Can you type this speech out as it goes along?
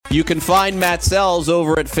You can find Matt Selz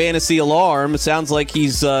over at Fantasy Alarm. It sounds like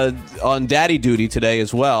he's on daddy duty today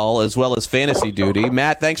as well as fantasy duty.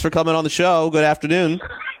 Matt, thanks for coming on the show. Good afternoon.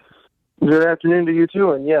 Good afternoon to you,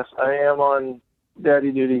 too. And, yes, I am on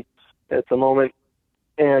daddy duty at the moment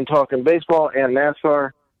and talking baseball and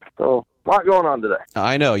NASCAR. So, a lot going on today.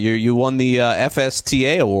 I know. You won the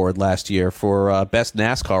FSTA award last year for Best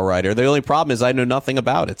NASCAR Rider. The only problem is I know nothing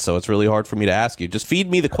about it, so it's really hard for me to ask you. Just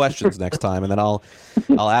feed me the questions next time, and then I'll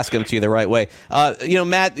ask them to you the right way.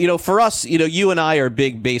 Matt, for us, you and I are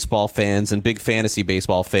big baseball fans and big fantasy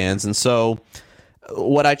baseball fans, and so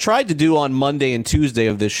what I tried to do on Monday and Tuesday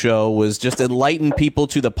of this show was just enlighten people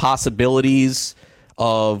to the possibilities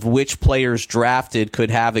of which players drafted could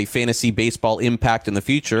have a fantasy baseball impact in the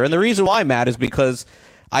future. And the reason why, Matt, is because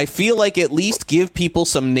I feel like at least give people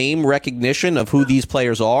some name recognition of who these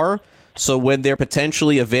players are. So when they're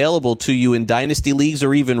potentially available to you in dynasty leagues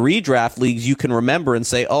or even redraft leagues, you can remember and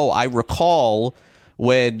say, oh, I recall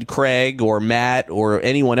when Craig or Matt or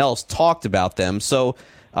anyone else talked about them. So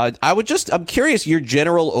I'm curious your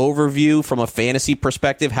general overview from a fantasy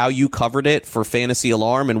perspective, how you covered it for Fantasy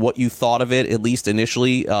Alarm and what you thought of it, at least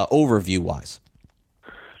initially, overview-wise.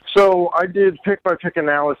 So I did pick-by-pick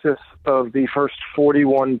analysis of the first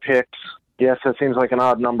 41 picks. Yes, that seems like an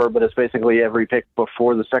odd number, but it's basically every pick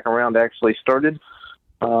before the second round actually started.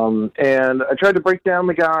 And I tried to break down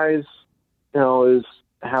the guys, as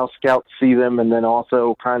how scouts see them, and then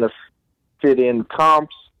also kind of fit in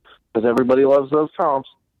comps, because everybody loves those comps.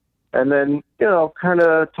 And then, kind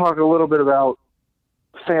of talk a little bit about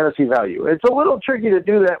fantasy value. It's a little tricky to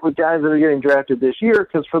do that with guys that are getting drafted this year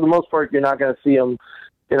because, for the most part, you're not going to see them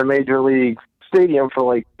in a major league stadium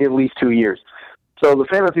for, at least 2 years. So the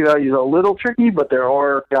fantasy value is a little tricky, but there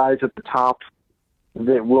are guys at the top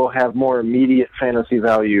that will have more immediate fantasy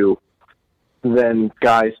value than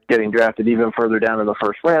guys getting drafted even further down in the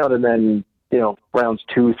first round and then, rounds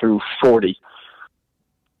 2 through 40.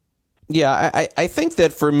 Yeah, I think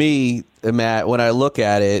that for me, Matt, when I look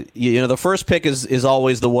at it, the first pick is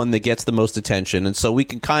always the one that gets the most attention. And so we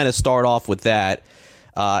can kind of start off with that.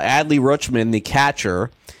 Adley Rutschman, the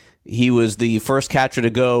catcher, he was the first catcher to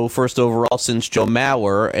go first overall since Joe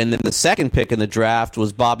Mauer. And then the second pick in the draft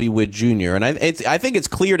was Bobby Witt Jr. And I think it's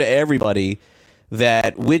clear to everybody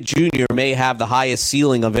that Witt Jr. may have the highest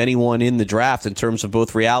ceiling of anyone in the draft in terms of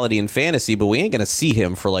both reality and fantasy, but we ain't going to see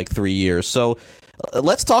him for 3 years. So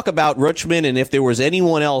let's talk about Rutschman and if there was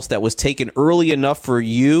anyone else that was taken early enough for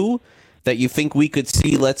you that you think we could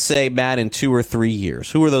see, let's say, Matt, in 2 or 3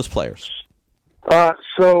 years. Who are those players?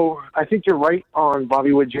 So I think you're right on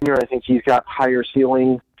Bobby Witt Jr. I think he's got higher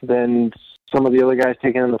ceiling than some of the other guys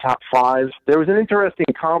taken in the top 5. There was an interesting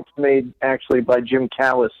comp made, actually, by Jim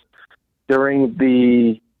Callis during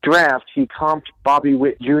the draft. He comped Bobby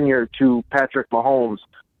Witt Jr. to Patrick Mahomes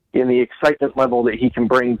in the excitement level that he can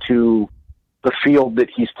bring to the field that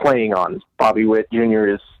he's playing on. Bobby Witt Jr.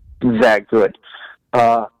 is that good.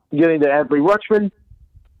 Getting to Adley Rutschman,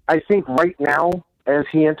 I think right now, as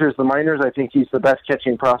he enters the minors, I think he's the best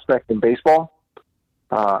catching prospect in baseball.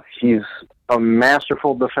 He's a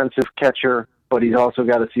masterful defensive catcher, but he's also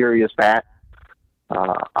got a serious bat.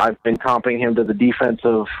 I've been comping him to the defense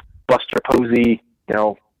of Buster Posey,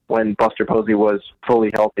 when Buster Posey was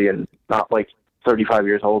fully healthy and not 35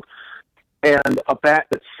 years old. And a bat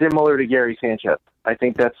that's similar to Gary Sanchez. I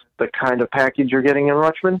think that's the kind of package you're getting in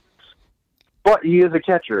Rutschman. But he is a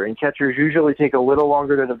catcher, and catchers usually take a little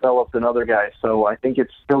longer to develop than other guys. So I think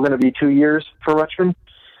it's still going to be 2 years for Rutschman.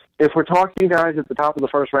 If we're talking guys at the top of the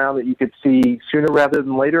first round that you could see sooner rather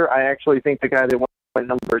than later, I actually think the guy that went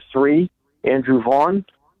number 3, Andrew Vaughn,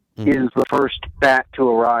 is the first bat to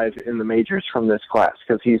arrive in the majors from this class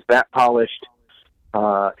because he's that polished.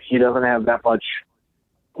 He doesn't have that much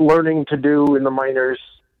learning to do in the minors.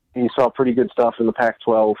 He saw pretty good stuff in the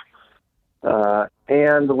Pac-12.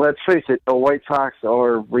 And let's face it, the White Sox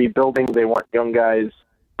are rebuilding. They want young guys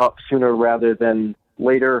up sooner rather than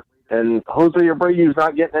later. And Jose Abreu's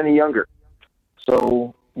not getting any younger.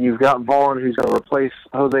 So you've got Vaughn, who's going to replace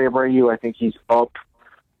Jose Abreu. I think he's up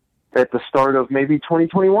at the start of maybe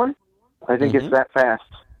 2021. I think it's that fast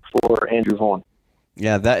for Andrew Vaughn.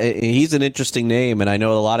 Yeah, he's an interesting name, and I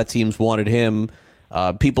know a lot of teams wanted him.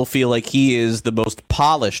 People feel like he is the most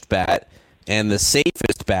polished bat and the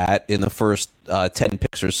safest bat in the first 10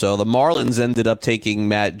 picks or so. The Marlins ended up taking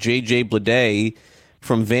J.J. Bleday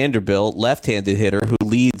from Vanderbilt, left-handed hitter who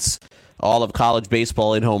leads all of college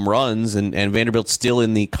baseball in home runs, and Vanderbilt's still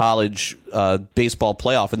in the college baseball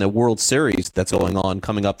playoff in the World Series that's going on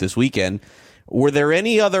coming up this weekend. Were there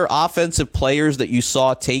any other offensive players that you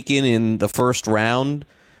saw taken in the first round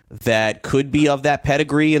that could be of that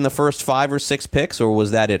pedigree in the first 5 or 6 picks, or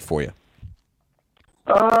was that it for you?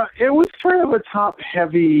 It was kind of a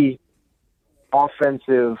top-heavy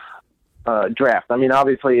offensive draft. I mean,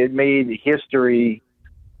 obviously, it made history,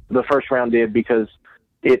 the first round did, because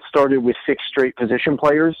it started with 6 straight position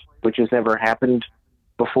players, which has never happened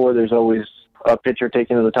before. There's always a pitcher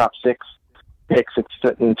taken in the top 6 picks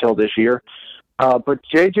until this year. But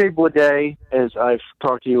J.J. Bleday, as I've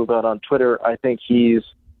talked to you about on Twitter, I think he's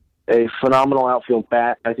a phenomenal outfield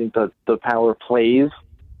bat. I think the power plays.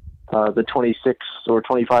 The 26 or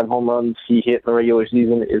 25 home runs he hit in the regular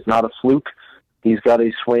season is not a fluke. He's got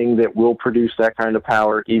a swing that will produce that kind of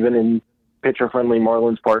power, even in pitcher-friendly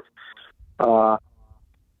Marlins Park.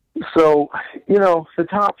 So, the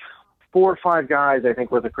top 4 or 5 guys, I think,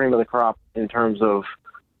 were the cream of the crop in terms of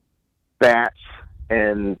bats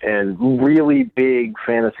and really big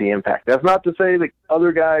fantasy impact. That's not to say that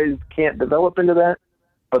other guys can't develop into that,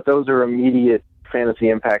 but those are immediate fantasy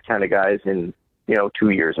impact kind of guys in 2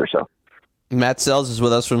 years or so. Matt Selz is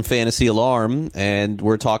with us from Fantasy Alarm, and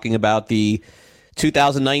we're talking about the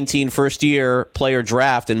 2019 first-year player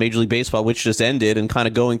draft in Major League Baseball, which just ended, and kind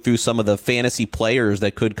of going through some of the fantasy players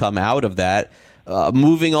that could come out of that.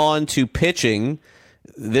 Moving on to pitching,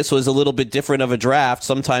 this was a little bit different of a draft.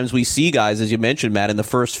 Sometimes we see guys, as you mentioned, Matt, in the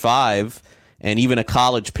first 5, and even a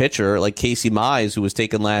college pitcher like Casey Mize, who was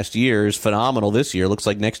taken last year, is phenomenal this year. Looks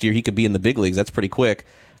like next year he could be in the big leagues. That's pretty quick.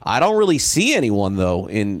 I don't really see anyone, though,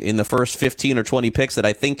 in the first 15 or 20 picks that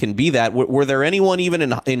I think can be that. Were there anyone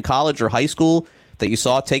even in college or high school that you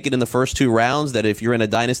saw taken in the first 2 rounds that if you're in a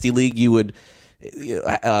dynasty league you would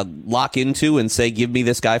lock into and say, give me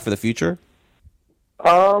this guy for the future?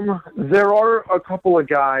 There are a couple of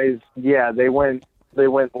guys. Yeah, they went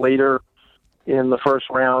later in the first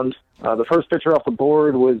round. The first pitcher off the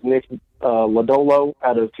board was Nick Lodolo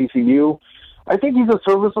out of TCU. I think he's a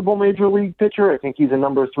serviceable major league pitcher. I think he's a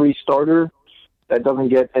number 3 starter. That doesn't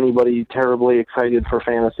get anybody terribly excited for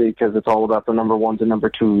fantasy because it's all about the number 1s and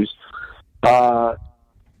number 2s.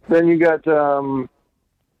 Then you got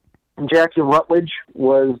Jackson Rutledge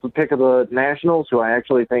was the pick of the Nationals, who I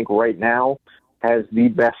actually think right now has the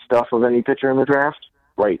best stuff of any pitcher in the draft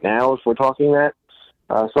right now, if we're talking that.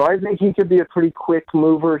 So I think he could be a pretty quick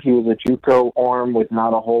mover. He was a JUCO arm with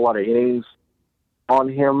not a whole lot of innings on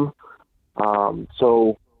him.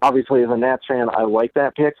 So obviously as a Nats fan, I like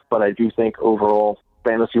that pick, but I do think overall,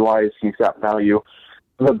 fantasy-wise, he's got value.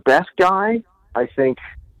 The best guy, I think,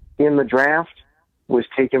 in the draft was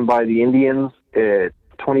taken by the Indians at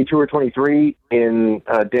 22 or 23 in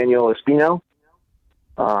Daniel Espino.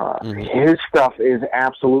 His stuff is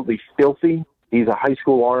absolutely filthy. He's a high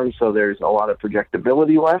school arm, so there's a lot of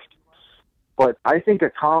projectability left. But I think a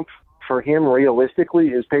comp for him realistically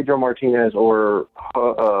is Pedro Martinez or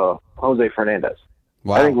Jose Fernandez.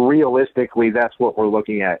 Wow. I think realistically that's what we're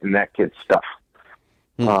looking at in that kid's stuff.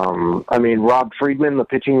 I mean, Rob Friedman, the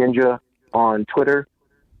pitching ninja on Twitter,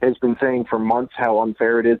 has been saying for months how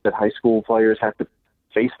unfair it is that high school players have to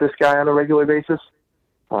face this guy on a regular basis.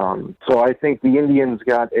 So I think the Indians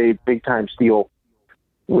got a big-time steal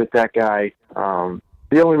with that guy.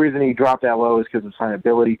 The only reason he dropped that low is because of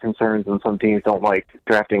signability concerns, and some teams don't like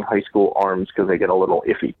drafting high school arms because they get a little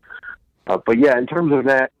iffy. But yeah, in terms of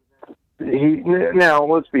that, now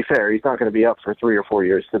let's be fair, he's not going to be up for 3 or 4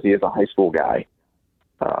 years because he is a high school guy.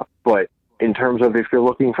 But in terms of if you're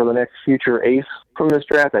looking for the next future ace from this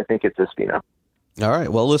draft, I think it's Espino. All right.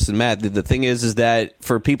 Well, listen, Matt, the thing is that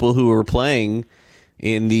for people who are playing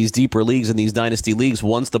in these deeper leagues and these dynasty leagues,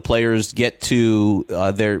 once the players get to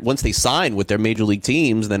once they sign with their major league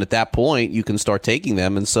teams, then at that point you can start taking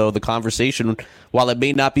them. And so the conversation, while it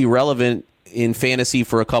may not be relevant in fantasy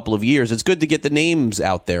for a couple of years, it's good to get the names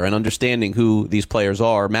out there and understanding who these players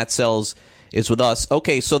are. Matt Selz is with us.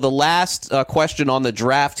 Okay, so the last question on the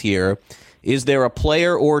draft here, is there a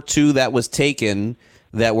player or two that was taken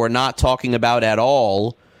that we're not talking about at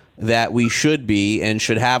all that we should be and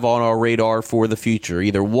should have on our radar for the future?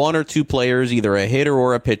 Either 1 or 2 players, either a hitter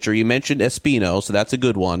or a pitcher. You mentioned Espino, so that's a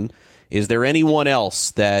good one. Is there anyone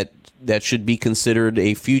else that should be considered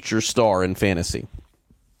a future star in fantasy?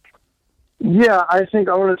 Yeah, I think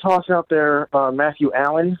I want to toss out there Matthew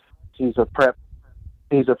Allen. He's a prep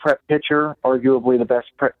pitcher, arguably the best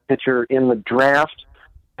prep pitcher in the draft.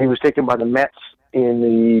 He was taken by the Mets in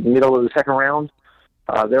the middle of the second round.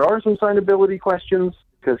 There are some signability questions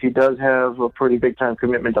because he does have a pretty big-time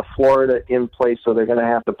commitment to Florida in place, so they're going to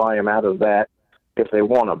have to buy him out of that if they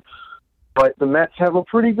want him. But the Mets have a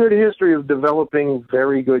pretty good history of developing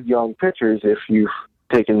very good young pitchers if you've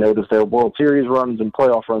taken note of their World Series runs and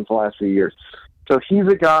playoff runs the last few years. So he's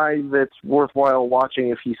a guy that's worthwhile watching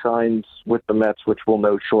if he signs with the Mets, which we'll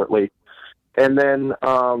know shortly. And then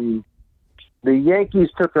the Yankees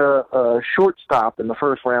took a shortstop in the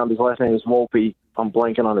first round. His last name is Volpe. I'm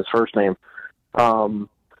blanking on his first name.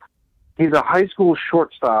 He's a high school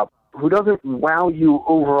shortstop who doesn't wow you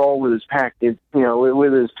overall with his package,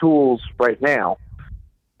 with his tools right now.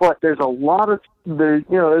 But there's a lot of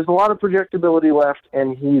projectability left,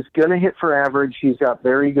 and he's going to hit for average. He's got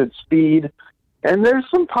very good speed, and there's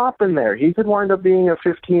some pop in there. He could wind up being a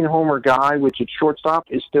 15-homer guy, which at shortstop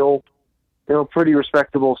is still, pretty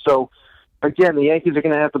respectable. So, again, the Yankees are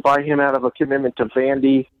going to have to buy him out of a commitment to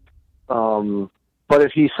Vandy. But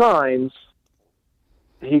if he signs,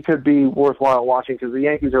 he could be worthwhile watching because the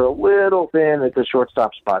Yankees are a little thin at the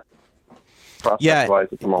shortstop spot. Prospect-wise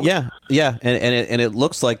at the moment. Yeah, and it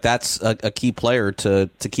looks like that's a key player to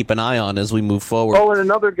keep an eye on as we move forward. Oh, and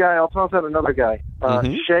another guy, I'll toss out another guy,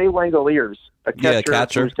 Shea Langoliers, a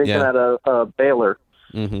catcher who's taken out of Baylor,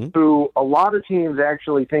 who a lot of teams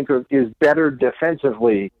actually think is better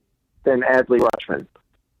defensively than Adley Rutschman.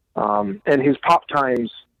 And his pop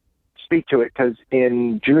times speak to it because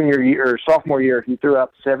in sophomore year, he threw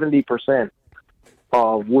out 70%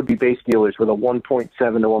 of would-be base dealers with a 1.7 to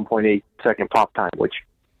 1.8 second pop time, which,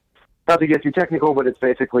 not to get too technical, but it's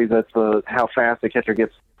basically how fast the catcher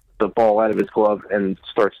gets the ball out of his glove and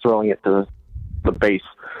starts throwing it to the base.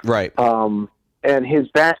 Right. And his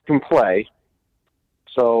bat can play,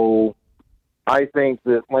 so I think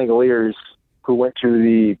that Langoliers, who went to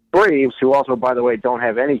the Braves, who also, by the way, don't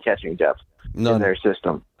have any catching depth in their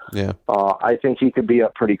system, I think he could be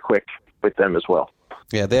up pretty quick with them as well.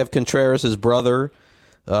 Yeah, they have Contreras, his brother.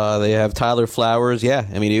 They have Tyler Flowers. Yeah,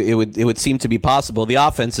 I mean, it would seem to be possible. The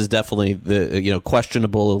offense is definitely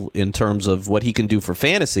questionable in terms of what he can do for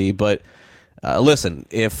fantasy. But listen,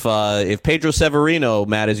 if Pedro Severino,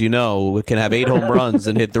 Matt, as you know, can have 8 home runs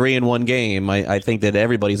and hit 3 in one game, I think that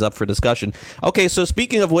everybody's up for discussion. Okay, so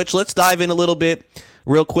speaking of which, let's dive in a little bit,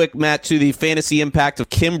 real quick, Matt, to the fantasy impact of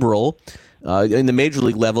Kimbrel. In the major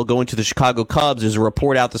league level, going to the Chicago Cubs, there's a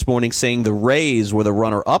report out this morning saying the Rays were the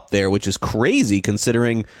runner-up there, which is crazy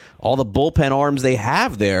considering all the bullpen arms they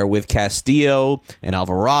have there with Castillo and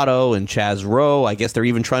Alvarado and Chaz Rowe. I guess they're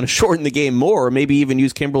even trying to shorten the game more, or maybe even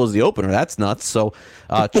use Kimbrel as the opener. That's nuts. So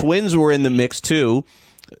Twins were in the mix, too.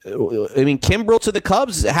 I mean, Kimbrel to the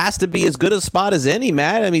Cubs has to be as good a spot as any,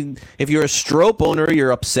 Matt. I mean, if you're a Strope owner,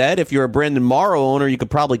 you're upset. If you're a Brandon Morrow owner, you could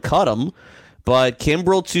probably cut him. But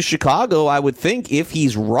Kimbrel to Chicago, I would think, if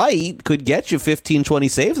he's right, could get you 15, 20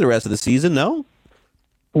 saves the rest of the season, no?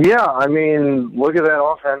 Yeah, I mean, look at that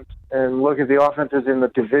offense, and look at the offenses in the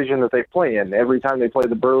division that they play in. Every time they play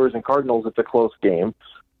the Brewers and Cardinals, it's a close game.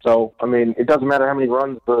 So, I mean, it doesn't matter how many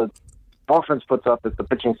runs the offense puts up if the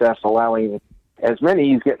pitching staff's allowing as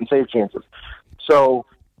many, he's getting save chances. So,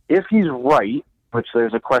 if he's right, which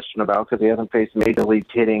there's a question about because he hasn't faced major league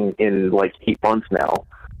hitting in like 8 months now,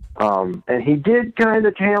 and he did kind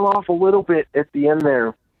of tail off a little bit at the end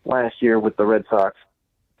there last year with the Red Sox.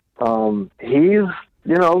 He's,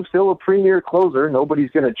 still a premier closer.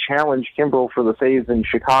 Nobody's going to challenge Kimbrel for the saves in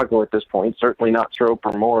Chicago at this point. Certainly not Strope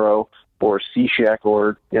or Morrow or Cishek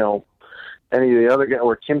or, any of the other guys,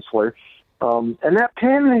 or Kinsler. And that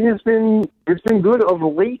pen it's been good of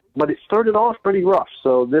late, but it started off pretty rough.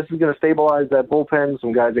 So this is going to stabilize that bullpen.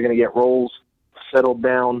 Some guys are going to get roles settled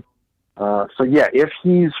down. If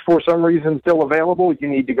he's for some reason still available, you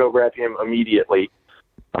need to go grab him immediately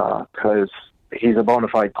because he's a bona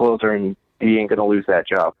fide closer and he ain't going to lose that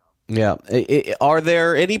job. Yeah. Are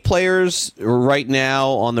there any players right now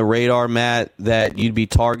on the radar, Matt, that you'd be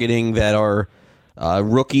targeting that are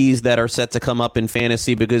rookies that are set to come up in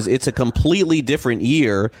fantasy? Because it's a completely different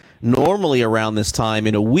year. Normally around this time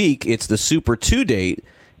in a week, it's the Super 2 date.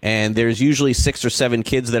 And there's usually 6 or 7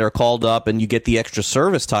 kids that are called up, and you get the extra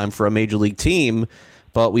service time for a major league team.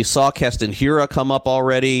 But we saw Keston Hiura come up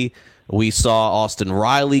already. We saw Austin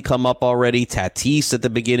Riley come up already. Tatis at the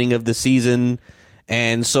beginning of the season.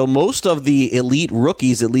 And so most of the elite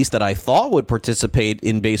rookies, at least that I thought would participate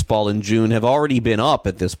in baseball in June, have already been up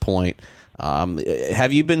at this point.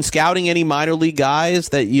 Have you been scouting any minor league guys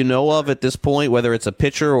that you know of at this point, whether it's a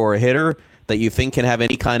pitcher or a hitter, that you think can have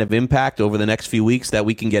any kind of impact over the next few weeks that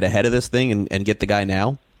we can get ahead of this thing and get the guy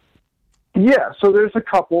now? Yeah, so there's a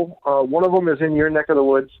couple. One of them is in your neck of the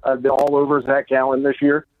woods. I've been all over Zach Gallen this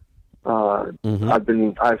year. I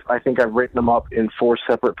think I've written him up in 4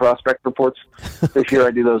 separate prospect reports this year.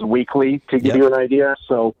 I do those weekly to give you an idea.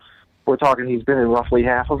 So we're talking he's been in roughly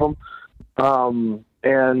half of them.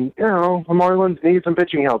 And, the Marlins need some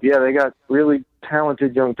pitching help. Yeah, they got really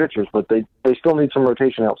talented young pitchers, but they still need some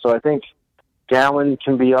rotation help. So I think Gallen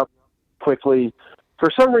can be up quickly. For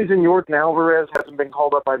some reason, Yordan Alvarez hasn't been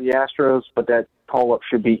called up by the Astros, but that call-up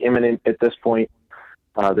should be imminent at this point.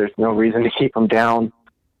 There's no reason to keep him down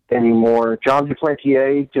anymore. John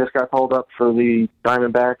Duplantier just got called up for the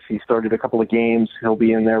Diamondbacks. He started a couple of games. He'll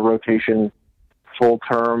be in their rotation full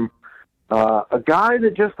term. A guy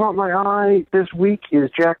that just caught my eye this week is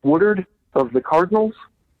Jack Woodard of the Cardinals.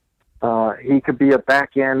 He could be a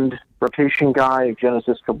back-end rotation guy if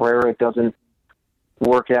Genesis Cabrera doesn't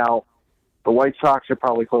work out. The White Sox are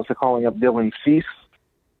probably close to calling up Dylan Cease,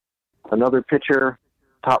 another pitcher,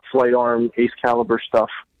 top flight arm, ace caliber stuff.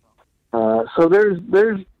 So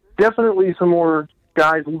there's definitely some more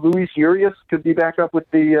guys. Luis Urias could be back up with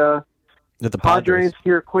the Padres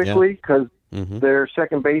here quickly because their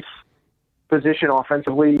second base position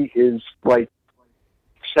offensively is like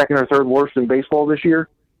second or third worst in baseball this year.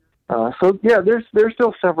 There's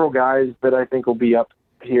still several guys that I think will be up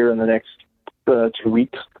here in the next 2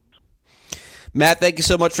 weeks. Matt, thank you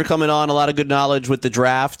so much for coming on. A lot of good knowledge with the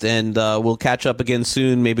draft, and we'll catch up again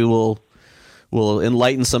soon. Maybe we'll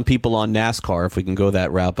enlighten some people on NASCAR if we can go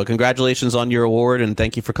that route. But congratulations on your award, and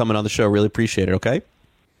thank you for coming on the show. Really appreciate it, okay?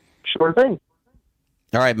 Sure thing.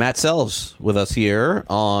 All right, Matt Selz with us here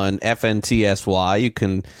on FNTSY. You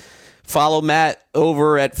can follow Matt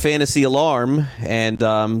over at Fantasy Alarm, and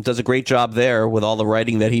does a great job there with all the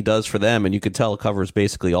writing that he does for them, and you can tell it covers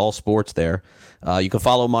basically all sports there. You can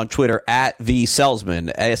follow him on Twitter at the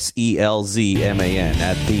Selzman, SELZMAN,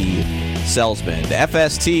 at the Selzman.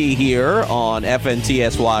 FST here on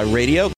FNTSY Radio.